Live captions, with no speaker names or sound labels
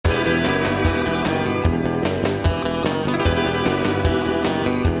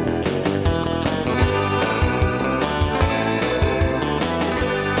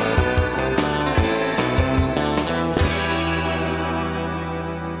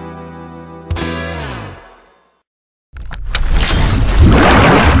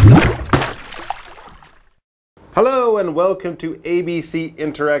Hello and welcome to ABC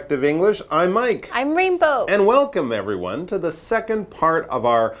Interactive English. I'm Mike. I'm Rainbow. And welcome everyone to the second part of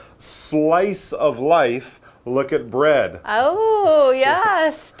our Slice of Life Look at Bread. Oh,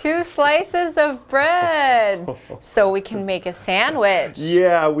 yes. 2 slices of bread. So we can make a sandwich.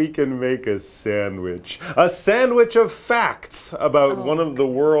 Yeah, we can make a sandwich. A sandwich of facts about one of the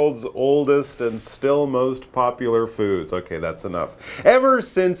world's oldest and still most popular foods. Okay, that's enough. Ever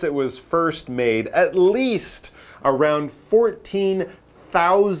since it was first made, at least around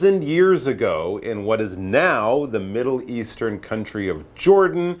 14,000 years ago in what is now the Middle Eastern country of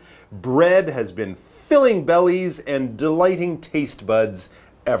Jordan, bread has been filling bellies and delighting taste buds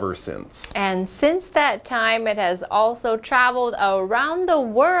ever since. And since that time, it has also traveled around the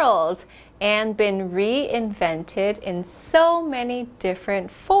world and been reinvented in so many different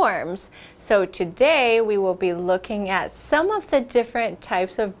forms. So today we will be looking at some of the different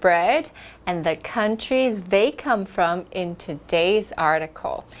types of bread and the countries they come from in today's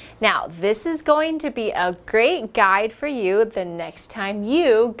article. Now, this is going to be a great guide for you the next time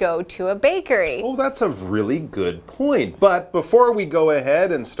you go to a bakery. Oh, that's a really good point. But before we go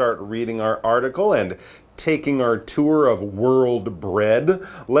ahead and start reading our article and taking our tour of world bread,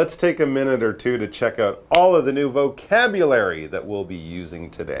 let's take a minute or two to check out all of the new vocabulary that we'll be using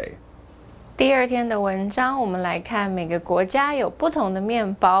today. 第二天的文章，我们来看每个国家有不同的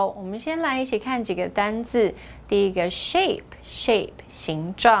面包。我们先来一起看几个单字。第一个 shape，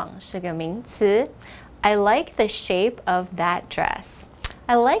 形状是个名词。I like the shape of that dress.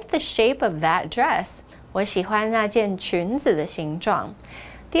 I like the shape of that dress. 我喜欢那件裙子的形状。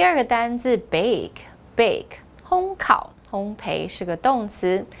第二个单字 bake， 烘烤、烘焙是个动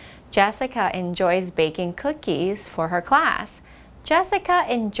词。Jessica enjoys baking cookies for her class. Jessica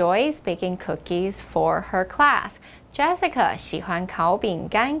enjoys baking cookies for her class. Jessica 喜欢烤饼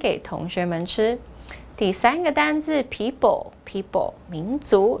干给同学们吃。第三个单字 people， 民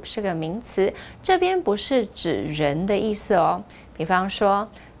族是个名词，这边不是指人的意思哦。比方说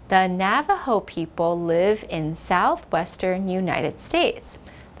The Navajo people live in southwestern United States.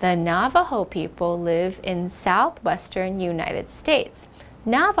 The Navajo people live in southwestern United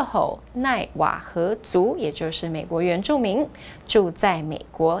States.Navajo 奈瓦荷族，也就是美国原住民，住在美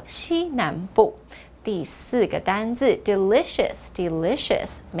国西南部。第四个单字 delicious，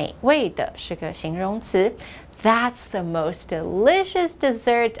 美味的是个形容词。That's the most delicious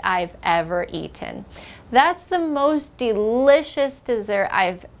dessert I've ever eaten. That's the most delicious dessert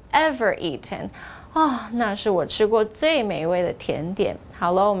I've ever eaten. 那是我吃过最美味的甜点。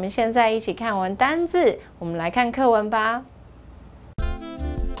好了，我们现在一起看完单字，我们来看课文吧。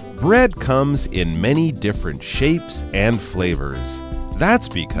Bread comes in many different shapes and flavors. That's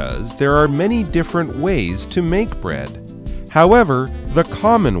because there are many different ways to make bread. However, the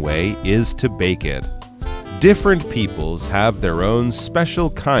common way is to bake it. Different peoples have their own special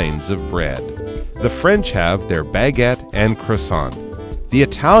kinds of bread. The French have their baguette and croissant. The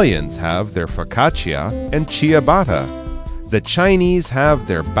Italians have their focaccia and ciabatta. The Chinese have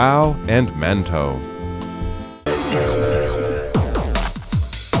their bao and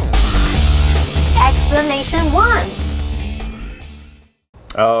mantou.Explanation 1.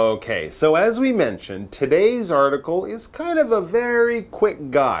 Okay, so as we mentioned, today's article is kind of a very quick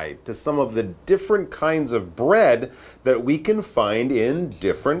guide to some of the different kinds of bread that we can find in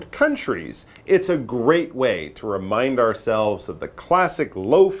different countries. It's a great way to remind ourselves of the classic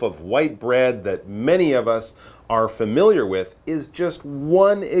loaf of white bread that many of us are familiar with is just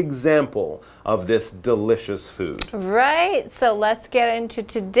one example of this delicious food. Right, so let's get into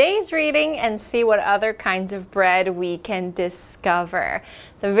today's reading and see what other kinds of bread we can discover.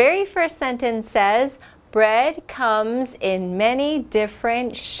 The very first sentence says, bread comes in many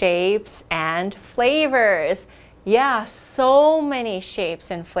different shapes and flavors. Yeah, so many shapes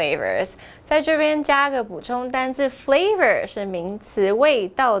and flavors. 在这边加个补充单字 flavor 是名词，味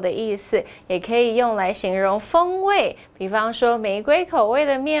道的意思，也可以用来形容风味。比方说，玫瑰口味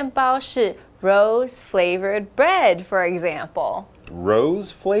的面包是 rose flavored bread, for example.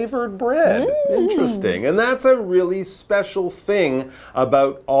 Rose flavored bread. Interesting. And that's a really special thing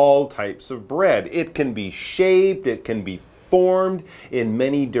about all types of bread. It can be shaped, it can be formed in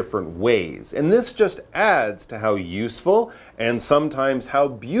many different ways. And this just adds to how useful and sometimes how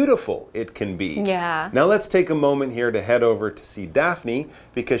beautiful it can be. Yeah. Now let's take a moment here to head over to see Daphne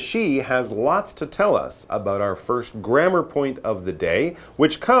because she has lots to tell us about our first grammar point of the day,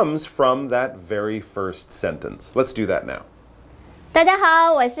 which comes from that very first sentence. Let's do that now. 大家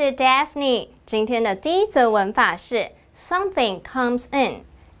好，我是 Daphne。今天的第一则文法是 something comes in，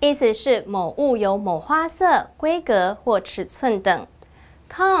 意思是某物有某花色、规格或尺寸等。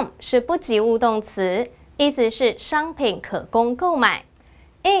come 是不及物动词，意思是商品可供购买。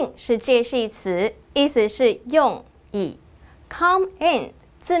in 是介系词，意思是用以。come in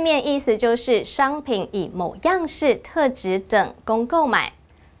字面意思就是商品以某样式、特质等供购买。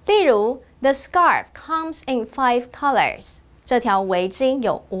例如 The scarf comes in 5 colors. 这条围巾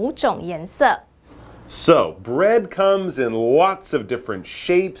有5种颜色。So, bread comes in lots of different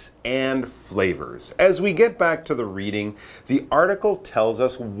shapes and flavors. As we get back to the reading, the article tells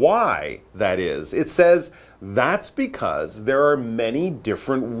us why that is. It says, that's because there are many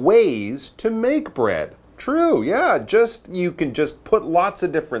different ways to make bread. True, yeah, you can just put lots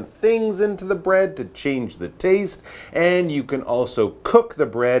of different things into the bread to change the taste, and you can also cook the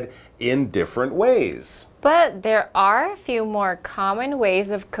bread in different ways. But there are a few more common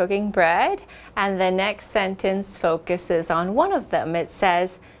ways of cooking bread, and the next sentence focuses on one of them. It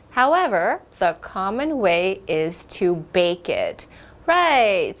says, however, the common way is to bake it.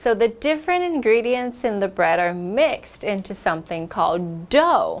 Right, so the different ingredients in the bread are mixed into something called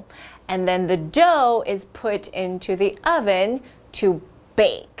dough, and then the dough is put into the oven to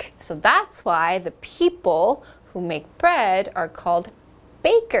bake. So that's why the people who make bread are called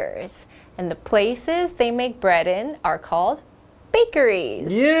bakers. And the places they make bread in are called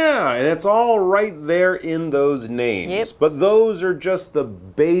bakeries. Yeah, and it's all right there in those names. Yep. But those are just the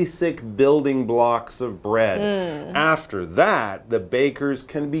basic building blocks of bread. After that, the bakers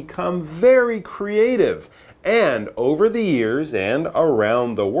can become very creative. And over the years and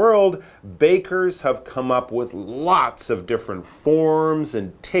around the world, bakers have come up with lots of different forms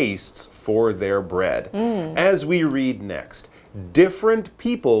and tastes for their bread. As we read next, different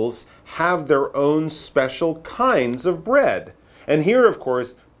peoples have their own special kinds of bread. And here, of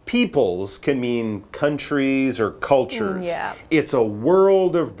course, peoples can mean countries or cultures. Yeah. It's a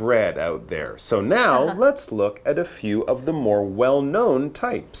world of bread out there. So now let's look at a few of the more well-known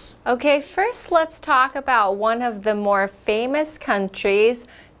types. Okay, first let's talk about one of the more famous countries,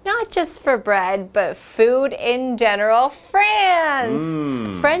 not just for bread, but food in general,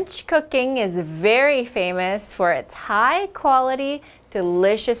 France. French cooking is very famous for its high quality,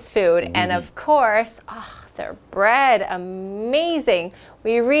 delicious food. And of course, their bread, amazing.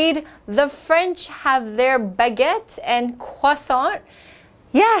 We read, the French have their baguette and croissant.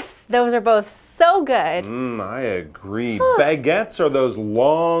 Yes, those are both so good. I agree. Baguettes are those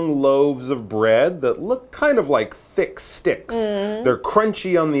long loaves of bread that look kind of like thick sticks. They're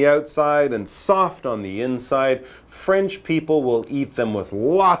crunchy on the outside and soft on the inside. French people will eat them with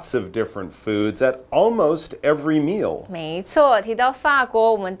lots of different foods at almost every meal. 没错，提到法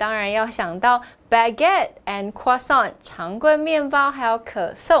国，我们当然要想到 baguette and croissant 长棍面包还有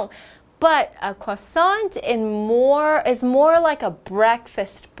可颂。But a croissant is more like a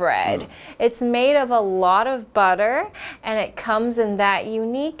breakfast bread. It's made of a lot of butter, and it comes in that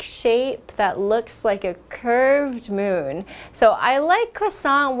unique shape that looks like a curved moon. So I like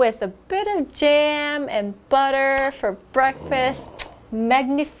croissant with a bit of jam and butter for breakfast.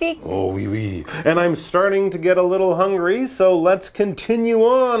 Magnifique. Oh, oui, oui. And I'm starting to get a little hungry, so let's continue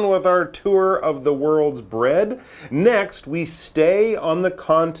on with our tour of the world's bread. Next, we stay on the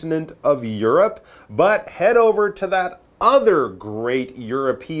continent of Europe, but head over to that other great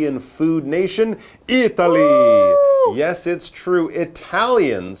European food nation, Italy. Woo! Yes, it's true.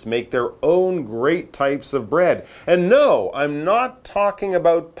 Italians make their own great types of bread. And no, I'm not talking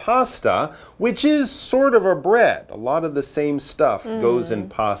about pasta, which is sort of a bread. A lot of the same stuff goes in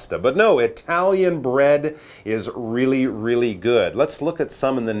pasta. But no, Italian bread is really, really good. Let's look at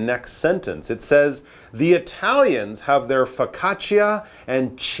some in the next sentence. It says, the Italians have their focaccia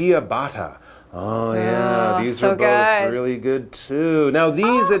and ciabatta. Oh, yeah, these are both really good too. Now,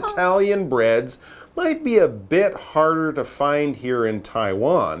 these Italian breads might be a bit harder to find here in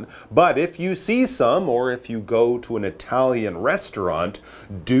Taiwan, but if you see some or if you go to an Italian restaurant,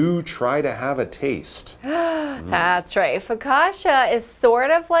 do try to have a taste. That's right. Focaccia is sort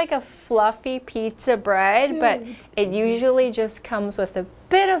of like a fluffy pizza bread, but it usually just comes with a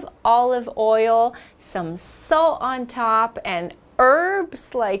bit of olive oil, some salt on top, and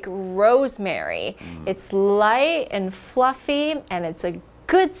herbs like rosemary. It's light and fluffy, and it's a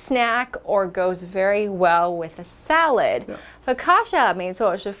good snack or goes very well with a salad. Focaccia 没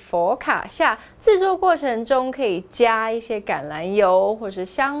错是佛卡夏，制作过程中可以加一些橄榄油或是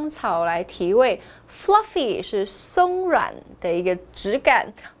香草来提味。Fluffy 是松软的一个质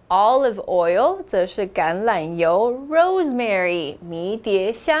感。Olive oil 则是橄榄油 ，rosemary 迷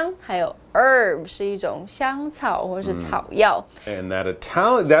迭香，还有 herb， 是一种香草或是草药。And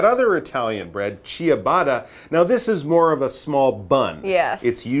that other Italian bread, ciabatta, now this is more of a small bun. Yes.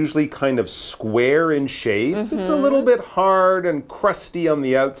 It's usually kind of square in shape. It's a little bit hard and crusty on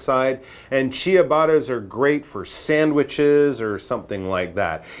the outside, and ciabattas are great for sandwiches or something like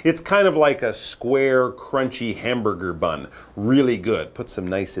that. It's kind of like a square, crunchy hamburger bun. Really good. Put some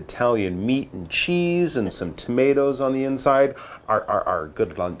nice Italian meat and cheese and some tomatoes on the inside. Our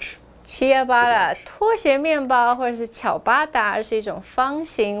good lunch. Ciabatta 拖鞋面包或者是巧巴达是一种方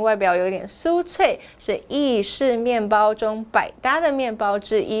形，外表有点酥脆，是意式面包中百搭的面包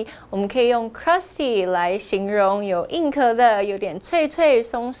之一。我们可以用 crusty 来形容有硬壳的，有点脆脆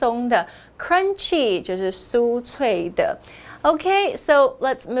松松的 ，crunchy 就是酥脆的。Okay, so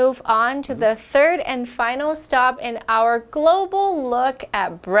let's move on to the third and final stop in our global look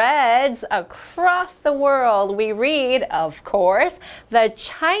at breads across the world. We read, of course, the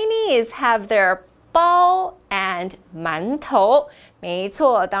Chinese have their 包 and 馒头。没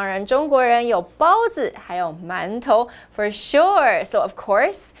错，当然中国人有包子，还有馒头 for sure. So of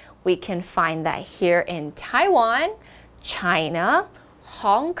course, we can find that here in Taiwan, China,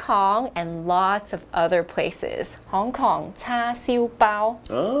 Hong Kong, and lots of other places. Hong Kong, 叉烧包.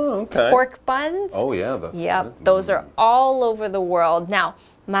 Oh, okay. Pork buns. Oh, yeah, that's Yep, those are all over the world. Now,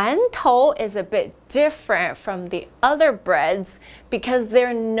 馒头 is a bit different from the other breads because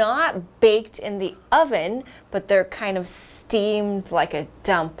they're not baked in the oven, but they're kind of steamed like a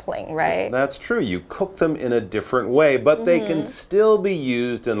dumpling, right? That's true. You cook them in a different way, but they can still be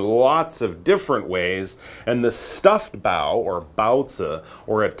used in lots of different ways. And the stuffed bao, or baozi,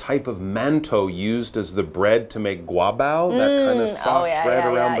 or a type of mantou used as the bread to make guabao, that kind of soft bread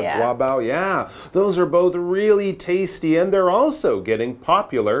around the guabao. Yeah, those are both really tasty, and they're also getting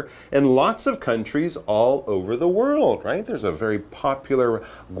popular in lots of countries all over the world, right? There's a very popular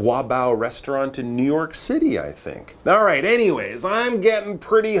guabao restaurant in New York City, I think. All right, anyways, I'm getting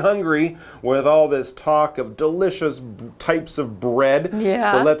pretty hungry with all this talk of delicious types of bread.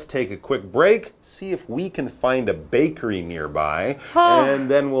 Yeah. So let's take a quick break, see if we can find a bakery nearby, and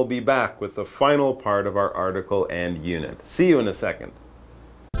then we'll be back with the final part of our article and unit. See you in a second.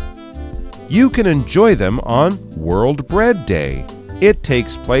 You can enjoy them on World Bread Day. It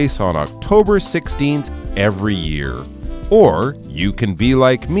takes place on October 16th every year. Or you can be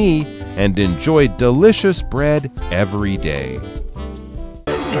like me and enjoy delicious bread every day.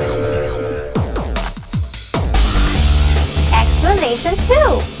 Explanation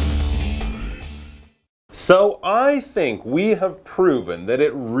 2. So I think we have proven that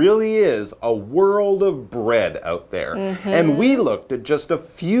it really is a world of bread out there. And we looked at just a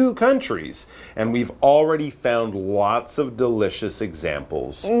few countries, and we've already found lots of delicious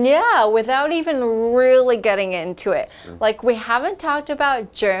examples. Yeah, without even really getting into it. Like we haven't talked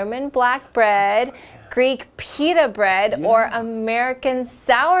about German black bread, Greek pita bread, or American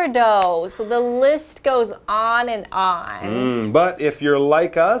sourdough. So the list goes on and on. But if you're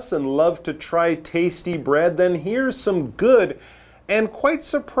like us and love to try tasty bread, then here's some good and quite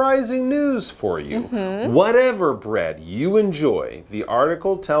surprising news for you. Whatever bread you enjoy, the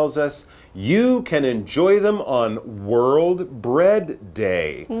article tells us you can enjoy them on World Bread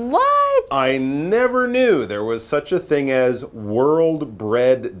Day. What? I never knew there was such a thing as World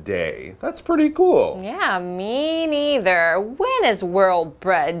Bread Day. That's pretty cool. Yeah, me neither. When is World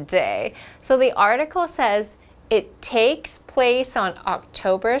Bread Day? So the article says it takes place on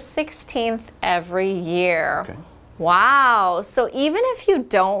October 16th every year. Okay. Wow. So even if you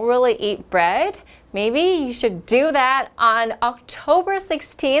don't really eat bread, maybe you should do that on October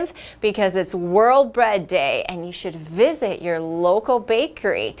 16th because it's World Bread Day and you should visit your local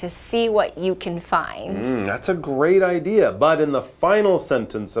bakery to see what you can find. That's a great idea. But in the final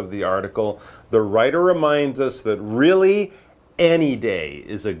sentence of the article, the writer reminds us that really any day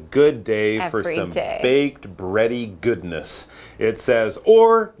is a good day for some baked bready goodness. It says,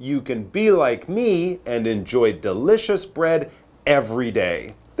 or you can be like me and enjoy delicious bread every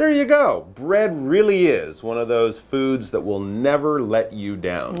day. There you go. Bread really is one of those foods that will never let you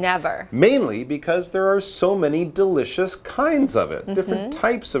down. Never. Mainly because there are so many delicious kinds of it. Different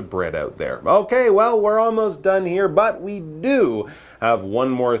types of bread out there. Okay, well, we're almost done here, but we do have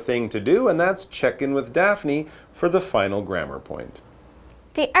one more thing to do, and that's check in with Daphne for the final grammar point.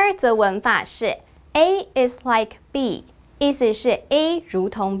 第二则文法是 A is like B， 意思是 A 如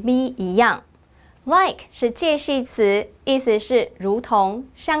同 B 一样。Like 是介系词，意思是如同、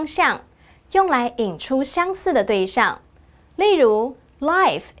相像，用来引出相似的对象。例如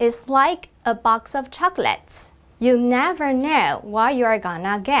Life is like a box of chocolates. You never know what you're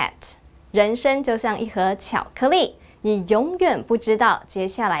gonna get. 人生就像一盒巧克力，你永远不知道接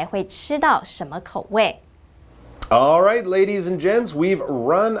下来会吃到什么口味。All right, ladies and gents, we've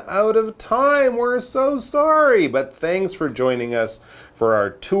run out of time. We're so sorry, but thanks for joining us for our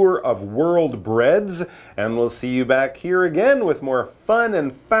tour of world breads, and we'll see you back here again with more fun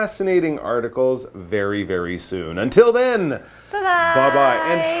and fascinating articles very, very soon. Until then, bye-bye. Bye-bye,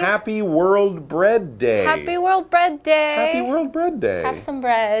 and happy World Bread Day. Happy World Bread Day. Happy World Bread Day. Have some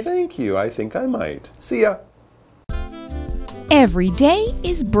bread. Thank you. I think I might. See ya. Every day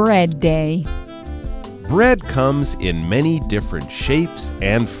is bread day. Bread comes in many different shapes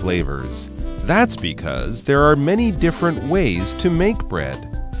and flavors. That's because there are many different ways to make bread.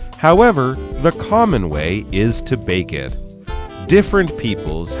 However, the common way is to bake it. Different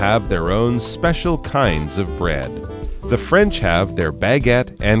peoples have their own special kinds of bread. The French have their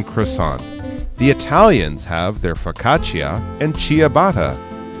baguette and croissant. The Italians have their focaccia and ciabatta.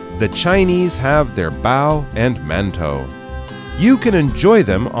 The Chinese have their bao and mantou. You can enjoy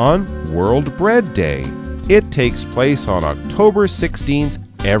them on World Bread Day. It takes place on October 16th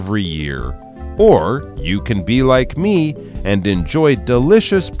every year. Or you can be like me and enjoy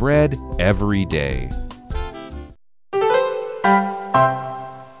delicious bread every day.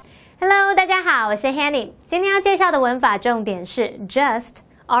 Hello， 大家好，我是 Hanny。今天要介绍的文法重点是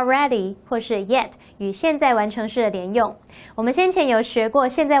just、already 或是 yet 与现在完成式的连用。我们先前有学过，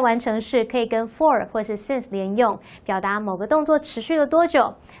现在完成式可以跟 for 或是 since 连用，表达某个动作持续了多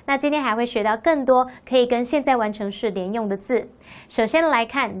久。那今天还会学到更多可以跟现在完成式连用的字。首先来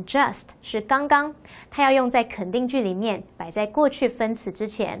看 just 是刚刚，它要用在肯定句里面，摆在过去分词之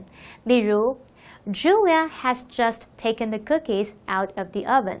前。例如 Julia has just taken the cookies out of the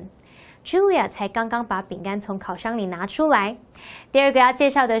oven。Julia 才刚刚把饼干从烤箱里拿出来。第二个要介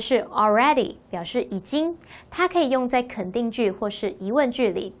绍的是 already， 表示已经，它可以用在肯定句或是疑问句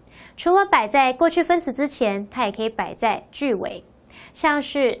里。除了摆在过去分词之前，它也可以摆在句尾。像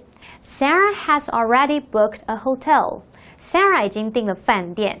是 Sarah has already booked a hotel。Sarah 已经订了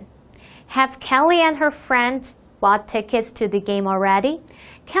饭店。Have Kelly and her friends bought tickets to the game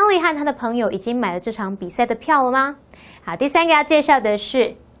already？Kelly 和她的朋友已经买了这场比赛的票了吗？好，第三个要介绍的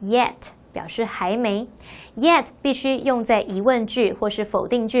是Yet 表示还没 ，yet 必须用在疑问句或是否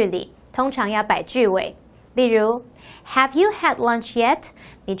定句里，通常要摆句尾。例如 ，Have you had lunch yet？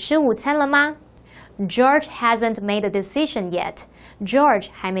 你吃午餐了吗 ？George hasn't made a decision yet。George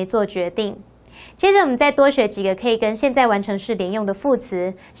还没做决定。接着我们再多学几个可以跟现在完成式连用的副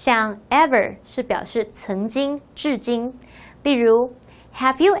词，像 ever 是表示曾经、至今。例如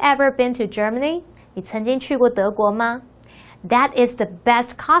 ，Have you ever been to Germany？ 你曾经去过德国吗？That is the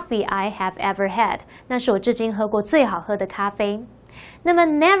best coffee I have ever had. 那是我至今喝过最好喝的咖啡。那么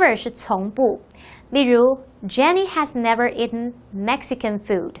never 是从不，例如 Jenny has never eaten Mexican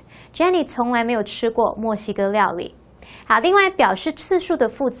food. Jenny 从来没有吃过墨西哥料理。好，另外表示次数的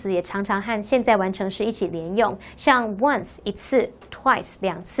副词也常常和现在完成式一起连用，像 once 一次 ，twice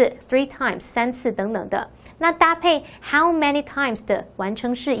两次 ，three times 三次等等的。那搭配 how many times 的完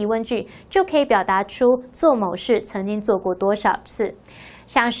成式疑问句，就可以表达出做某事曾经做过多少次。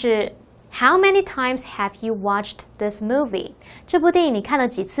像是 How many times have you watched this movie？ 这部电影你看了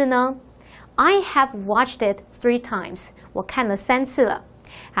几次呢 ？I have watched it 3 times。我看了3次了。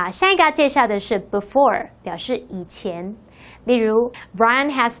好，下一个要介绍的是 before， 表示以前。例如 Brian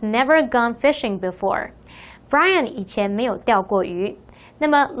has never gone fishing before。Brian 以前没有钓过鱼。那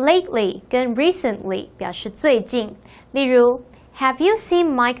么 lately 跟 recently 表示最近。例如 Have you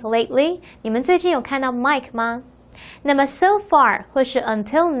seen Mike lately？ 你们最近有看到 Mike 吗？那么 so far 或是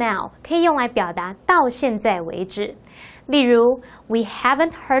until now 可以用来表达到现在为止。例如 We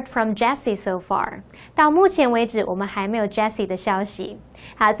haven't heard from Jessie so far。到目前为止，我们还没有 Jessie 的消息。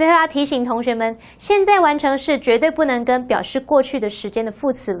好，最后要提醒同学们，现在完成式绝对不能跟表示过去的时间的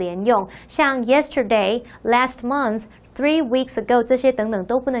副词连用，像 yesterday、last month、3 weeks ago 这些等等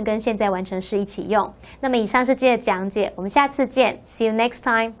都不能跟现在完成式一起用。那么以上是今天的讲解，我们下次见 ，See you next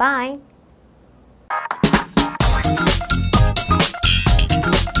time， bye。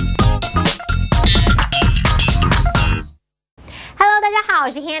大家好，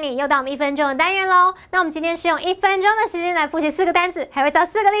我是 Hanny， 又到我们1分钟的单元喽。那我们今天是用1分钟的时间来复习4个单词，还会造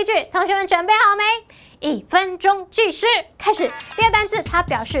4个例句，同学们准备好没？1分钟计时开始。第二个单词，它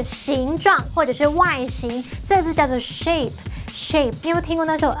表示形状或者是外形，这个字叫做 shape。shape， 你有没有听过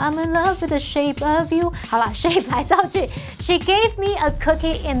那首 I'm in love with the shape of you？ 好了 ，shape 来造句。She gave me a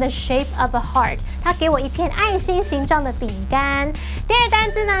cookie in the shape of a heart。她给我一片爱心形状的饼干。第二个单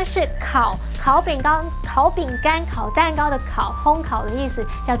字呢是烤，烤饼干、烤蛋糕的烤，烘烤的意思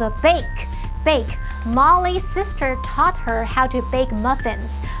叫做 bake。bake. Molly's sister taught her how to bake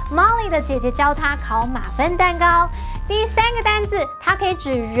muffins. Molly 的姐姐教她烤马芬蛋糕。第3个单字，它可以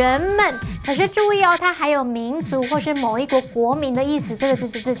指人们，可是注意哦，它还有民族或是某一国国民的意思。这个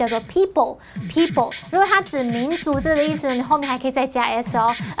字叫做 people。如果它指民族这个意思，你后面还可以再加 s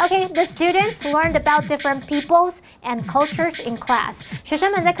哦。Okay, the students learned about different peoples and cultures in class. 学生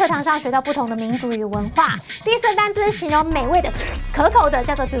们在课堂上学到不同的民族与文化。第4个单字形容美味的、可口的，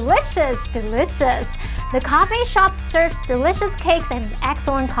叫做 delicious。The coffee shop serves delicious cakes and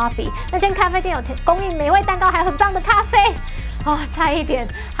excellent coffee. 那间咖啡店有供应美味蛋糕还有很棒的咖啡。差一点。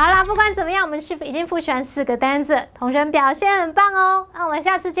好啦，不管怎么样，我们已经复习完4个单字，同学们表现很棒哦。那我们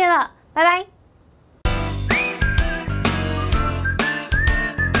下次见了，拜拜。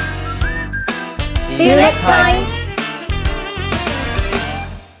See you next time.